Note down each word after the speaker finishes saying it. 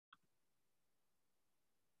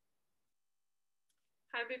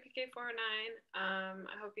Hi, BPK49. I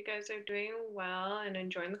hope you guys are doing well and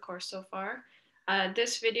enjoying the course so far.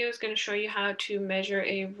 This video is going to show you how to measure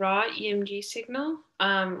a raw EMG signal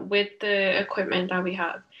with the equipment that we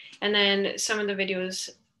have. And then some of the videos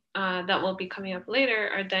that will be coming up later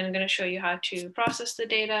are then going to show you how to process the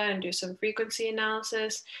data and do some frequency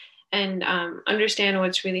analysis and understand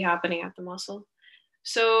what's really happening at the muscle.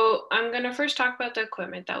 So I'm going to first talk about the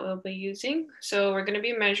equipment that we'll be using. So we're going to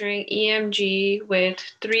be measuring EMG with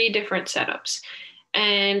 3 different setups.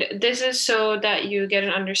 And this is so that you get an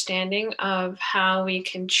understanding of how we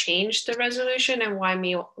can change the resolution and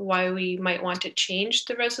why we might want to change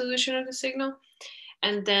the resolution of the signal.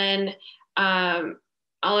 And then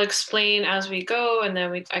I'll explain as we go, and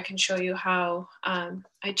then I can show you how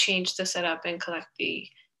I change the setup and collect the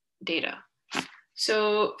data.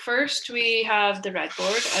 So first we have the red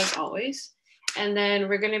board as always, and then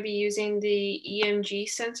we're going to be using the EMG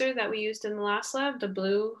sensor that we used in the last lab, the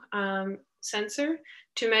blue sensor,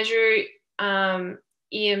 to measure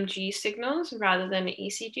EMG signals rather than an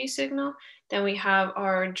ECG signal. Then we have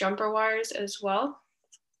our jumper wires as well,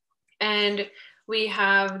 and we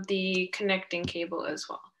have the connecting cable as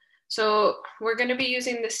well. So we're going to be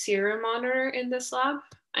using the serial monitor in this lab,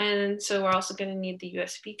 and so we're also going to need the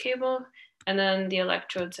USB cable and then the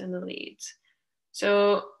electrodes and the leads.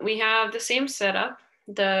 So we have the same setup.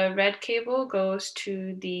 The red cable goes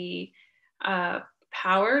to the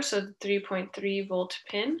power, so the 3.3 volt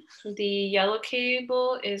pin. The yellow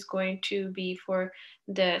cable is going to be for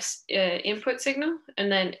this input signal,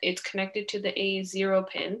 and then it's connected to the A0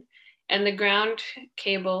 pin. And the ground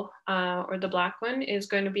cable, or the black one, is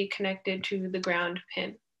going to be connected to the ground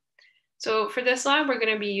pin. So for this lab, we're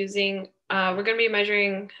going to be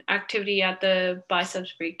measuring activity at the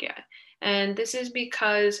biceps brachii. And this is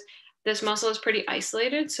because this muscle is pretty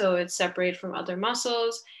isolated, so it's separated from other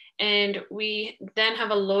muscles. And we then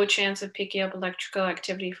have a low chance of picking up electrical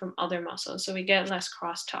activity from other muscles, so we get less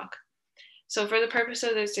crosstalk. So for the purpose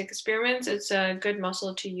of this experiment, it's a good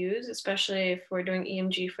muscle to use, especially if we're doing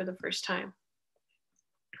EMG for the first time.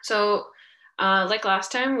 So like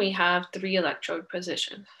last time, we have 3 electrode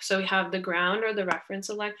positions. So we have the ground or the reference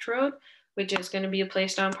electrode, which is going to be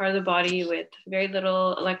placed on part of the body with very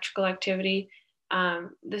little electrical activity.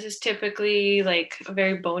 This is typically like a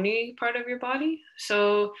very bony part of your body.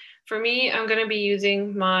 So for me, I'm going to be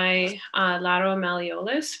using my lateral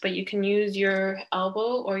malleolus, but you can use your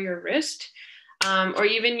elbow or your wrist, or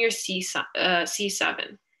even your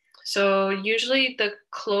C7. So usually the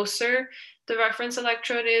closer the reference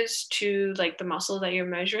electrode is to like the muscle that you're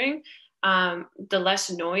measuring, the less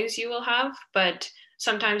noise you will have. But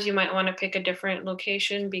sometimes you might want to pick a different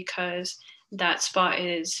location because that spot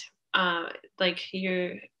is like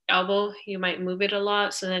your elbow, you might move it a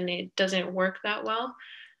lot, so then it doesn't work that well.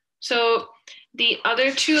 So the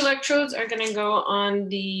other 2 electrodes are going to go on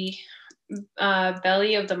the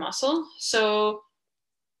belly of the muscle. So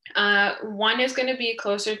one is going to be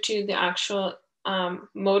closer to the actual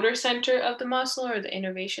motor center of the muscle, or the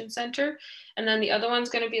innervation center. And then the other one's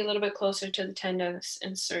going to be a little bit closer to the tendonous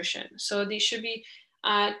insertion. So these should be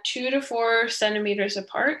 2 to 4 centimeters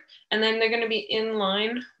apart, and then they're going to be in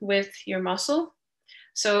line with your muscle.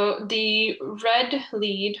 So the red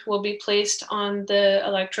lead will be placed on the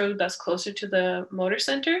electrode that's closer to the motor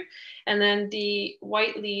center, and then the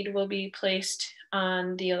white lead will be placed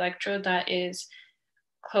on the electrode that is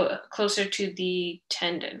closer to the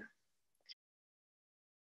tendon.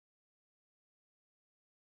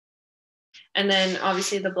 And then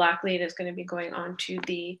obviously the black lead is going to be going on to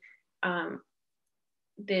the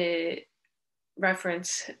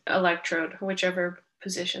reference electrode, whichever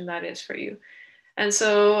position that is for you. And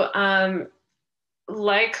so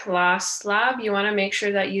like last lab, you want to make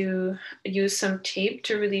sure that you use some tape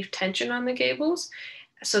to relieve tension on the cables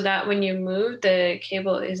so that when you move, the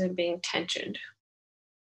cable isn't being tensioned.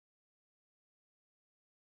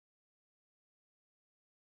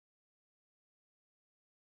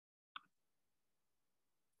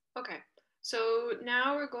 Okay, so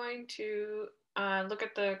now we're going to look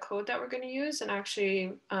at the code that we're going to use and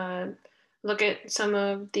actually look at some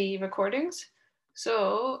of the recordings.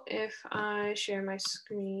 So if I share my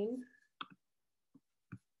screen.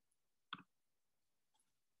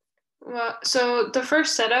 Well, so the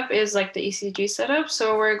first setup is like the ECG setup.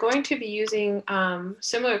 So we're going to be using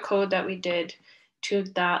similar code that we did to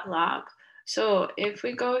that lab. So if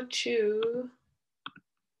we go to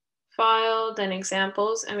File, then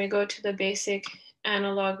Examples, and we go to the basic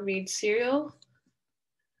analog read serial,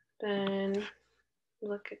 then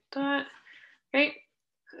look at that, right?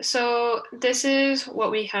 So this is what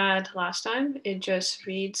we had last time. It just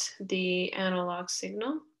reads the analog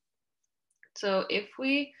signal. So if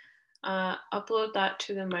we upload that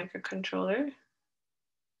to the microcontroller,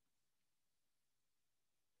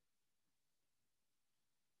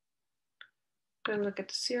 go and look at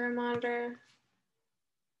the serial monitor.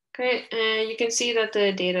 Okay, and you can see that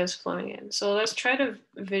the data is flowing in. So let's try to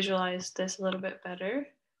visualize this a little bit better.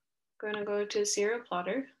 I'm going to go to serial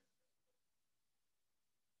plotter.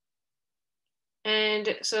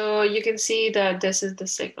 And so you can see that this is the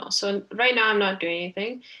signal. So right now I'm not doing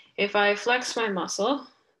anything. If I flex my muscle,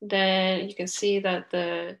 then you can see that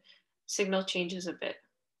the signal changes a bit.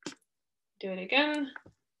 Do it again.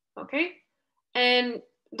 Okay. And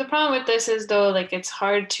the problem with this is though, like it's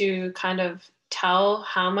hard to kind of tell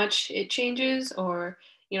how much it changes or,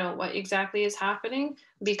 you know, what exactly is happening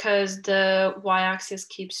because the y-axis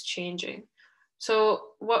keeps changing.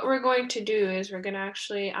 So what we're going to do is we're going to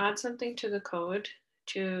actually add something to the code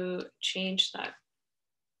to change that.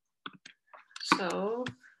 So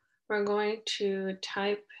we're going to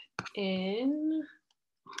type in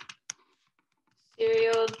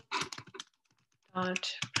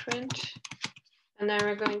serial.print, and then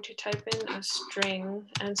we're going to type in a string.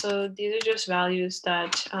 And so these are just values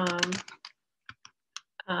that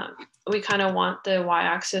we kind of want the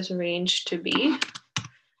y-axis range to be.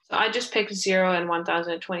 So I just picked 0 and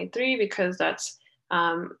 1023 because that's,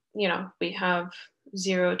 you know, we have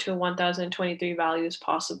 0 to 1023 values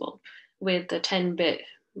possible with the 10-bit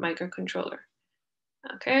microcontroller.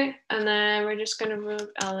 Okay, and then we're just going to remove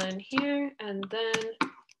ln here, and then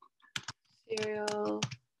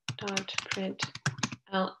serial.print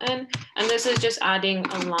ln, and this is just adding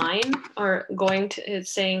a line or going to,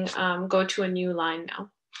 it's saying go to a new line now.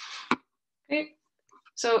 Okay,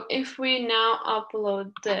 so if we now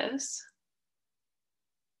upload this,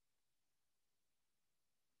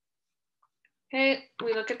 okay,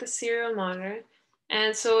 we look at the serial monitor,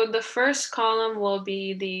 and so the first column will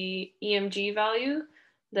be the EMG value,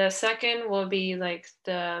 the second will be like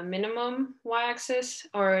the minimum y-axis,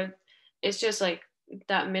 or it's just like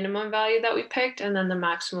that minimum value that we picked, and then the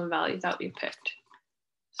maximum value that we picked.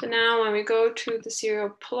 So now when we go to the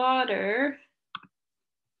serial plotter,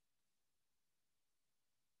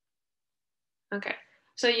 okay,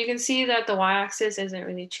 so you can see that the y-axis isn't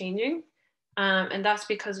really changing. And that's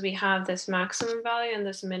because we have this maximum value and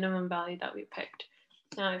this minimum value that we picked.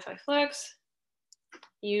 Now, if I flex,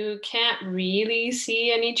 you can't really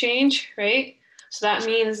see any change, right? So that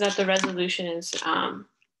means that the resolution is,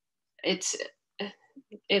 it's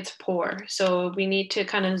poor. So we need to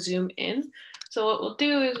kind of zoom in. So what we'll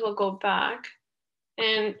do is we'll go back,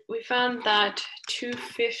 and we found that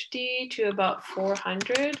 250 to about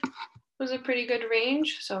 400 was a pretty good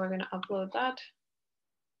range. So we're going to upload that.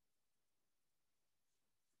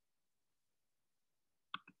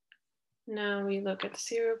 Now we look at the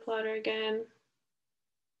serial plotter again.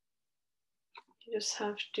 You just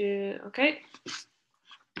have to, okay.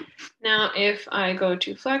 Now if I go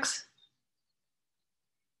to flex,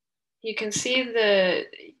 you can see the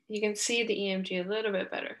EMG a little bit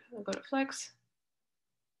better. I'll go to flex.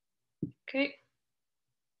 Okay.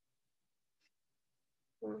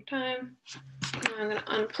 One more time. Now I'm going to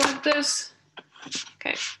unplug this.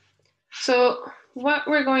 Okay. So what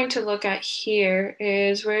we're going to look at here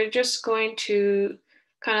is we're just going to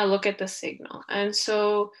kind of look at the signal. And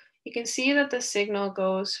so you can see that the signal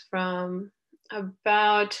goes from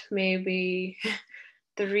about maybe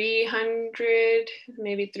 300,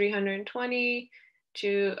 maybe 320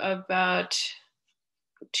 to about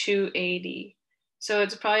 280. So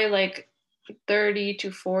it's probably like 30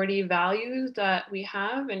 to 40 values that we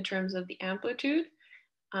have in terms of the amplitude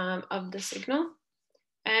of the signal.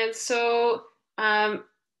 And so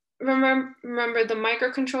remember the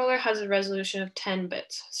microcontroller has a resolution of 10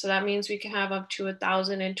 bits. So that means we can have up to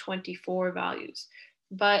 1024 values.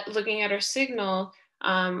 But looking at our signal,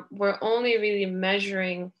 we're only really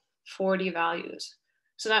measuring 40 values.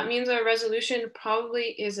 So that means our resolution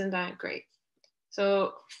probably isn't that great.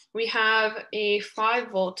 So we have a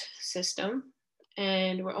 5-volt system,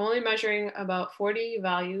 and we're only measuring about 40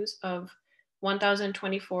 values of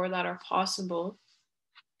 1024 that are possible.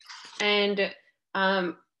 And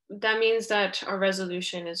that means that our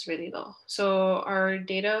resolution is really low. So our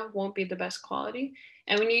data won't be the best quality.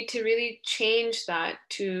 And we need to really change that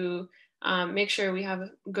to make sure we have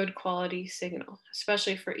a good quality signal,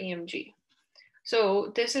 especially for EMG.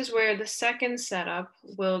 So this is where the second setup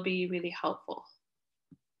will be really helpful.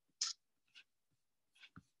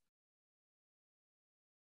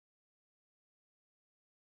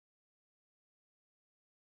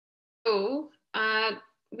 So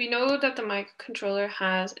we know that the microcontroller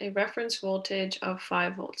has a reference voltage of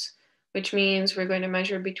 5 volts, which means we're going to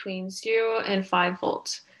measure between 0 and 5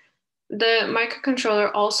 volts. the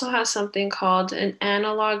microcontroller also has something called an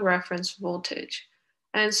analog reference voltage.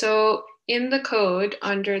 And so in the code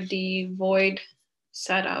under the void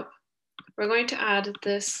setup, we're going to add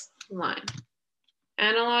this line,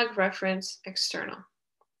 analog reference external.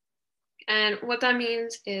 And what that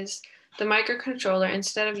means is the microcontroller,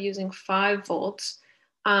 instead of using 5 volts,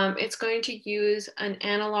 it's going to use an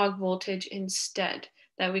analog voltage instead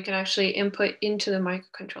that we can actually input into the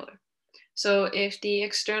microcontroller. So if the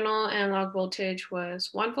external analog voltage was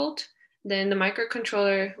 1 volt, then the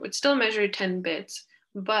microcontroller would still measure 10 bits,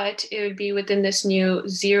 but it would be within this new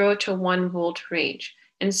 0 to 1 volt range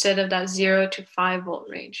instead of that 0 to 5 volt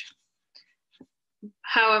range.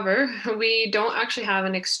 However, we don't actually have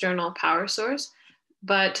an external power source,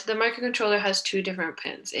 but the microcontroller has 2 different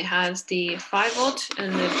pins. It has the 5 volt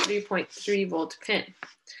and the 3.3 volt pin.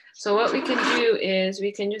 So what we can do is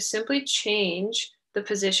we can just simply change the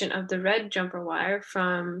position of the red jumper wire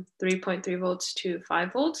from 3.3 volts to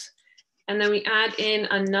 5 volts. And then we add in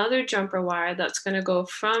another jumper wire that's going to go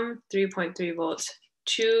from 3.3 volts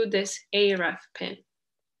to this AREF pin.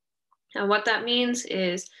 And what that means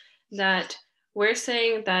is that we're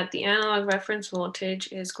saying that the analog reference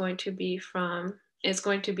voltage is going to be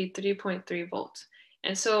 3.3 volts.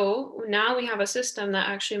 And so now we have a system that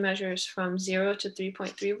actually measures from 0 to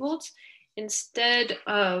 3.3 volts instead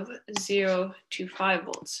of 0 to 5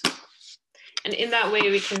 volts. And in that way,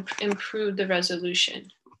 we can improve the resolution.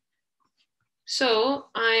 So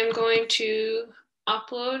I'm going to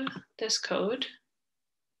upload this code.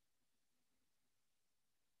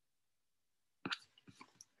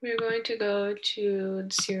 We're going to go to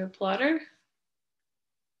the serial plotter.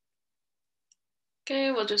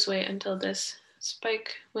 Okay, we'll just wait until this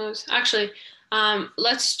spike moves. Actually,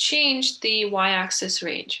 let's change the y-axis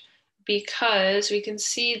range because we can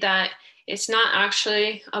see that it's not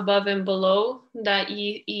actually above and below that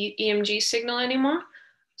EMG signal anymore.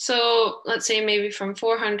 So let's say maybe from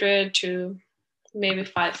 400 to maybe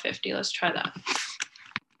 550. Let's try that.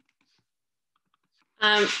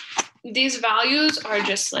 These values are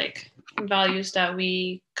just like values that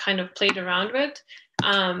we kind of played around with.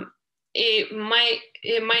 It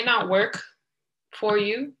might not work for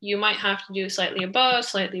you. You might have to do slightly above,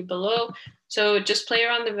 slightly below. So just play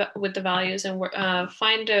around with the values and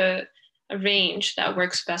find a range that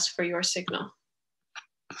works best for your signal.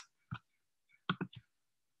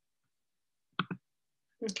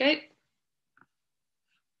 Okay.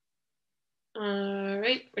 All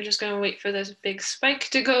right, we're just gonna wait for this big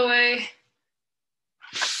spike to go away.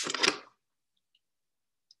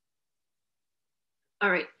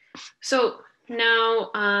 All right, so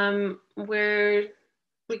now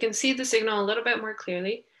we can see the signal a little bit more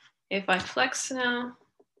clearly. If I flex now,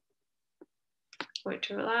 wait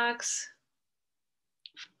to relax,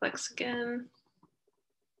 flex again,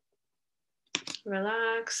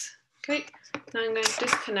 relax. Okay, now I'm going to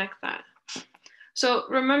disconnect that. So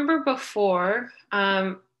remember before,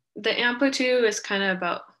 the amplitude is kind of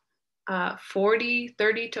about 30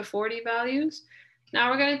 to 40 values. Now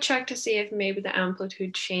we're going to check to see if maybe the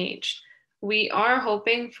amplitude changed. We are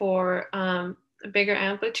hoping for a bigger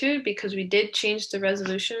amplitude because we did change the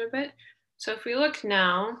resolution a bit. So if we look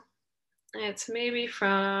now, it's maybe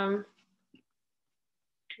from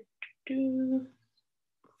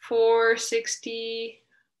 460,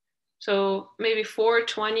 so maybe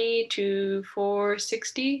 420 to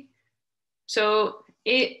 460. So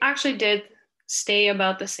it actually did stay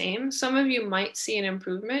about the same. Some of you might see an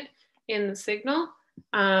improvement in the signal.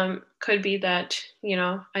 Could be that, you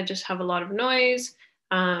know, I just have a lot of noise,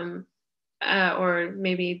 or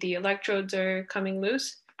maybe the electrodes are coming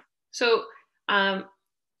loose. So the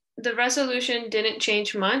resolution didn't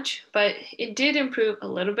change much, but it did improve a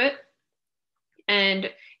little bit,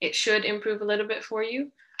 and it should improve a little bit for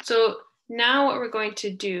you. So now what we're going to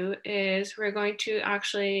do is we're going to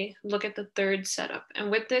actually look at the third setup. And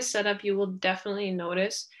with this setup, you will definitely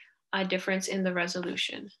notice a difference in the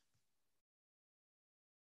resolution.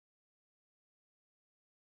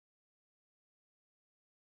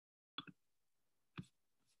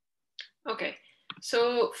 Okay,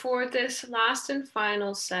 so for this last and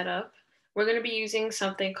final setup, we're going to be using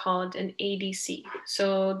something called an ADC.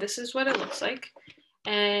 So this is what it looks like.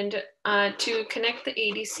 And to connect the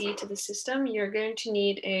ADC to the system, you're going to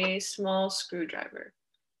need a small screwdriver.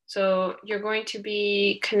 So you're going to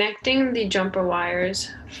be connecting the jumper wires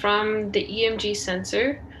from the EMG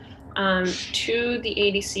sensor to the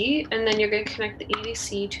ADC, and then you're going to connect the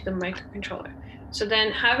ADC to the microcontroller. So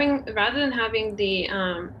then rather than having the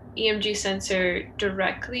EMG sensor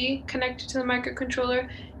directly connected to the microcontroller,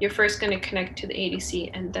 you're first going to connect to the ADC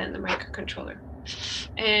and then the microcontroller.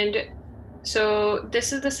 And So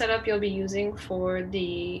this is the setup you'll be using for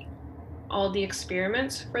all the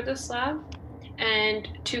experiments for this lab. And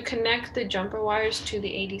to connect the jumper wires to the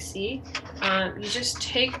ADC, you just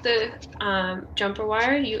take the jumper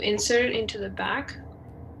wire, you insert it into the back,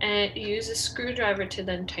 and you use a screwdriver to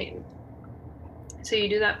then tighten. So you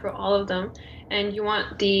do that for all of them. And you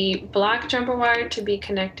want the black jumper wire to be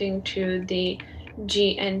connecting to the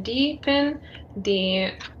G and D pin,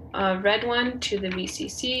 the red one to the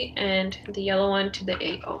VCC, and the yellow one to the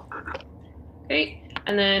AO. Okay,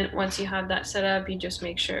 and then once you have that set up, you just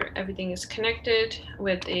make sure everything is connected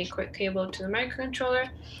with a quick cable to the microcontroller,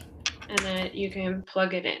 and then you can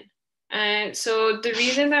plug it in. And so the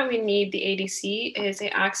reason that we need the ADC is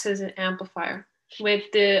it acts as an amplifier. With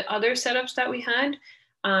the other setups that we had,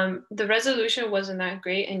 the resolution wasn't that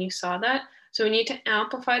great, and you saw that. So we need to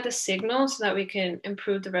amplify the signal so that we can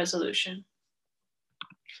improve the resolution.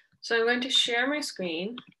 So I'm going to share my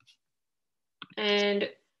screen, and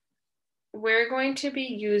we're going to be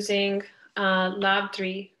using Lab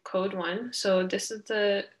 3 Code 1. So this is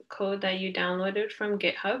the code that you downloaded from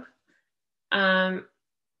GitHub.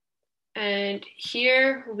 And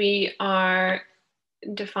here we are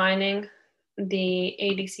defining the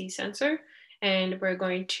ADC sensor, and we're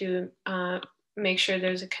going to make sure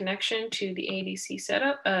there's a connection to the ADC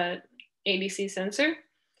setup, ADC sensor.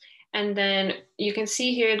 And then you can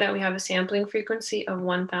see here that we have a sampling frequency of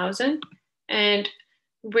 1000, and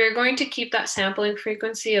we're going to keep that sampling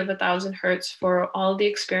frequency of 1000 hertz for all the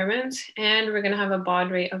experiments, and we're going to have a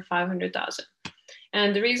baud rate of 500,000.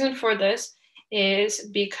 And the reason for this is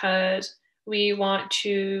because we want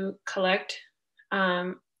to collect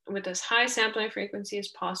with as high sampling frequency as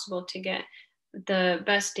possible to get the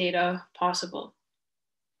best data possible.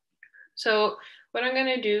 So what I'm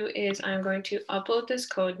going to do is I'm going to upload this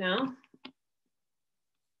code now.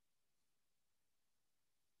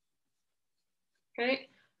 Okay,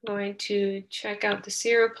 I'm going to check out the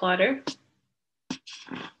serial plotter.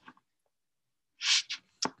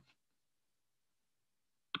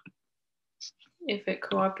 If it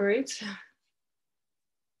cooperates.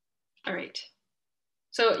 All right.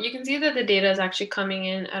 So you can see that the data is actually coming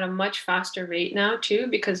in at a much faster rate now too,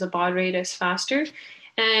 because the baud rate is faster.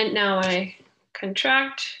 And now when I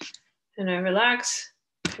contract and I relax,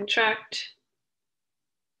 contract,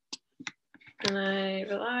 and I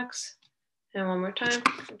relax, and one more time,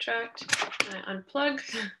 contract, and I unplug.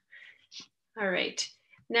 All right.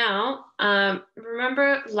 Now,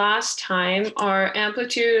 remember last time our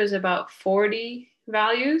amplitude is about 40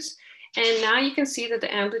 values, and now you can see that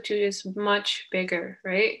the amplitude is much bigger,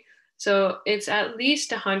 right? So it's at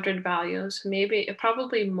least 100 values,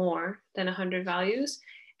 probably more than 100 values.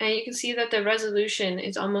 And you can see that the resolution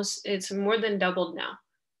is it's more than doubled now.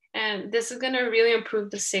 And this is going to really improve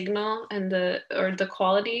the signal and the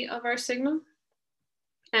quality of our signal.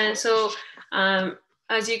 And so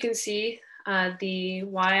as you can see, the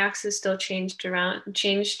y-axis still changed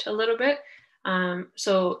a little bit.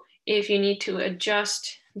 So if you need to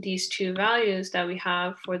adjust these two values that we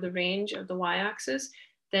have for the range of the y-axis,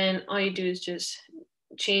 then all you do is just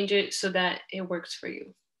change it so that it works for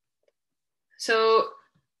you. So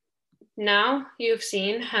now you've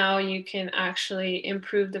seen how you can actually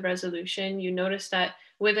improve the resolution. You notice that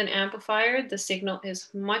with an amplifier, the signal is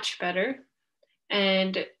much better.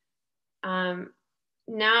 And now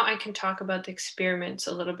I can talk about the experiments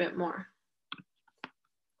a little bit more.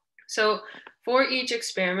 So for each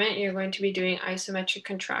experiment, you're going to be doing isometric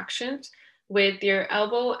contractions with your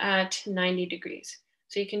elbow at 90 degrees.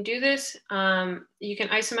 So you can do this, you can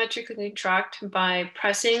isometrically contract by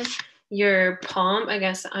pressing your palm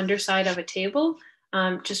against the underside of a table.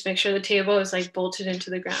 Just make sure the table is like bolted into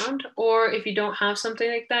the ground. Or if you don't have something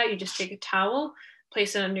like that, you just take a towel,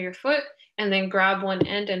 place it under your foot, and then grab one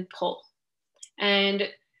end and pull. And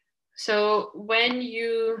so when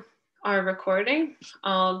you are recording,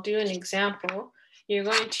 I'll do an example. You're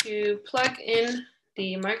going to plug in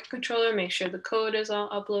the microcontroller, make sure the code is all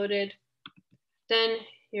uploaded. Then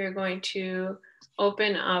you're going to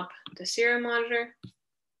open up the serial monitor.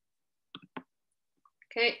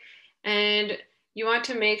 Okay, and you want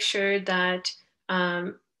to make sure that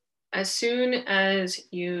as soon as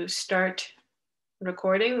you start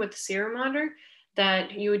recording with the serial monitor,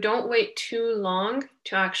 that you don't wait too long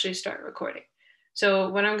to actually start recording. So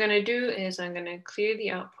what I'm going to do is I'm going to clear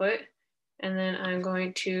the output, and then I'm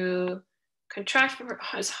going to contract for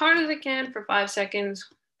as hard as I can for 5 seconds,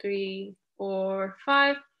 3, 4,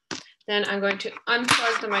 5. Then I'm going to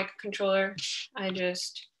unplug the microcontroller. I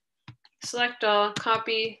just select all,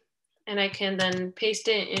 copy, and I can then paste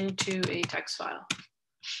it into a text file.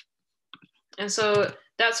 And so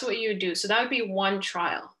that's what you do. So that would be one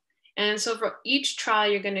trial. And so for each trial,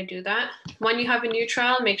 you're going to do that. When you have a new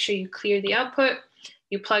trial, make sure you clear the output,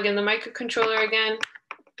 you plug in the microcontroller again,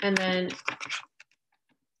 and then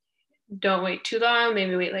don't wait too long,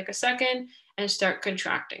 maybe wait like a second, and start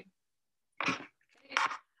contracting.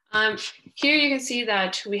 Here you can see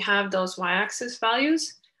that we have those y-axis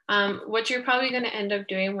values. What you're probably going to end up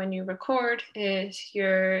doing when you record is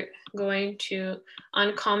you're going to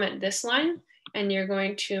uncomment this line, and you're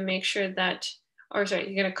going to make sure that, or sorry,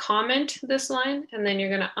 you're going to comment this line, and then you're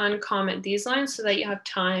going to uncomment these lines so that you have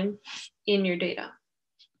time in your data.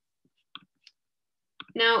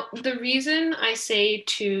 Now, the reason I say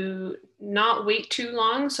to not wait too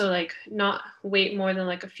long, so like not wait more than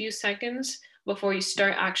like a few seconds before you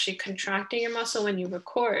start actually contracting your muscle when you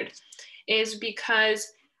record, is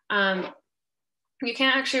because you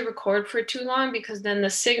can't actually record for too long, because then the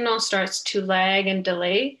signal starts to lag and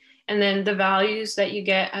delay, and then the values that you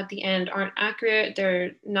get at the end aren't accurate,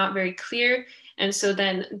 they're not very clear, and so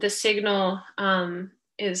then the signal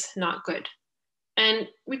is not good. And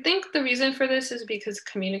we think the reason for this is because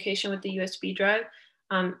communication with the USB drive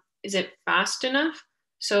isn't fast enough.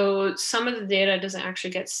 So some of the data doesn't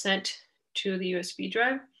actually get sent to the USB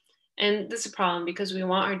drive. And this is a problem because we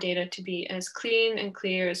want our data to be as clean and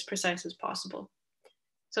clear, as precise as possible.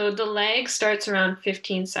 So the lag starts around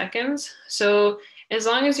 15 seconds. So as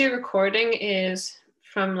long as your recording is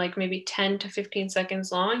from like maybe 10 to 15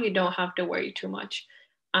 seconds long, you don't have to worry too much.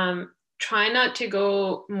 Try not to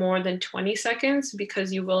go more than 20 seconds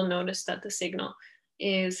because you will notice that the signal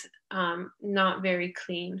is not very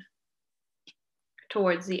clean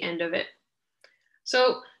towards the end of it.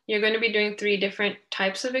 So you're going to be doing 3 different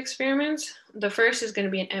types of experiments. The first is going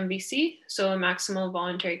to be an MVC, so a maximal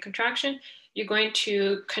voluntary contraction. You're going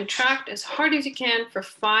to contract as hard as you can for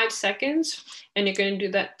 5 seconds, and you're going to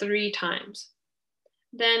do that 3 times.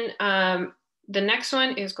 Then the next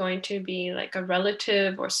one is going to be like a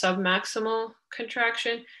relative or submaximal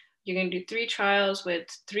contraction. You're going to do 3 trials with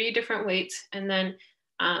 3 different weights, and then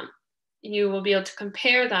you will be able to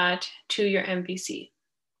compare that to your MVC.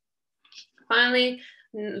 Finally,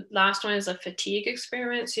 last one is a fatigue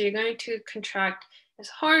experiment. So you're going to contract as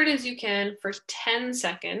hard as you can for 10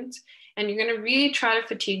 seconds, and you're going to really try to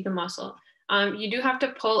fatigue the muscle. You do have to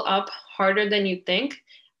pull up harder than you think.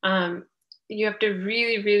 You have to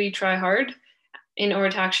really, really try hard in order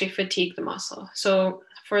to actually fatigue the muscle. So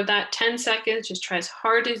for that 10 seconds, just try as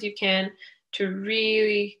hard as you can to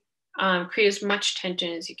really create as much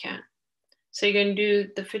tension as you can. So you're going to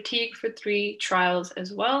do the fatigue for 3 trials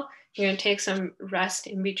as well. You're going to take some rest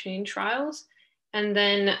in between trials. And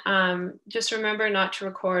then just remember not to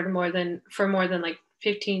record for more than like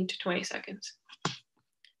 15 to 20 seconds.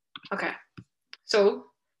 Okay, so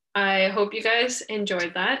I hope you guys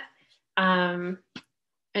enjoyed that.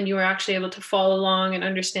 And you were actually able to follow along and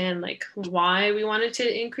understand like why we wanted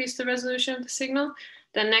to increase the resolution of the signal.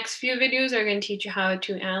 The next few videos are going to teach you how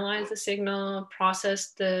to analyze the signal,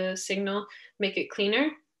 process the signal, make it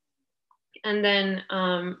cleaner. And then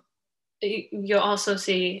you'll also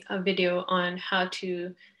see a video on how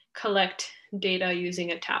to collect data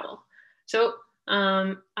using a towel. So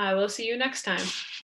I will see you next time.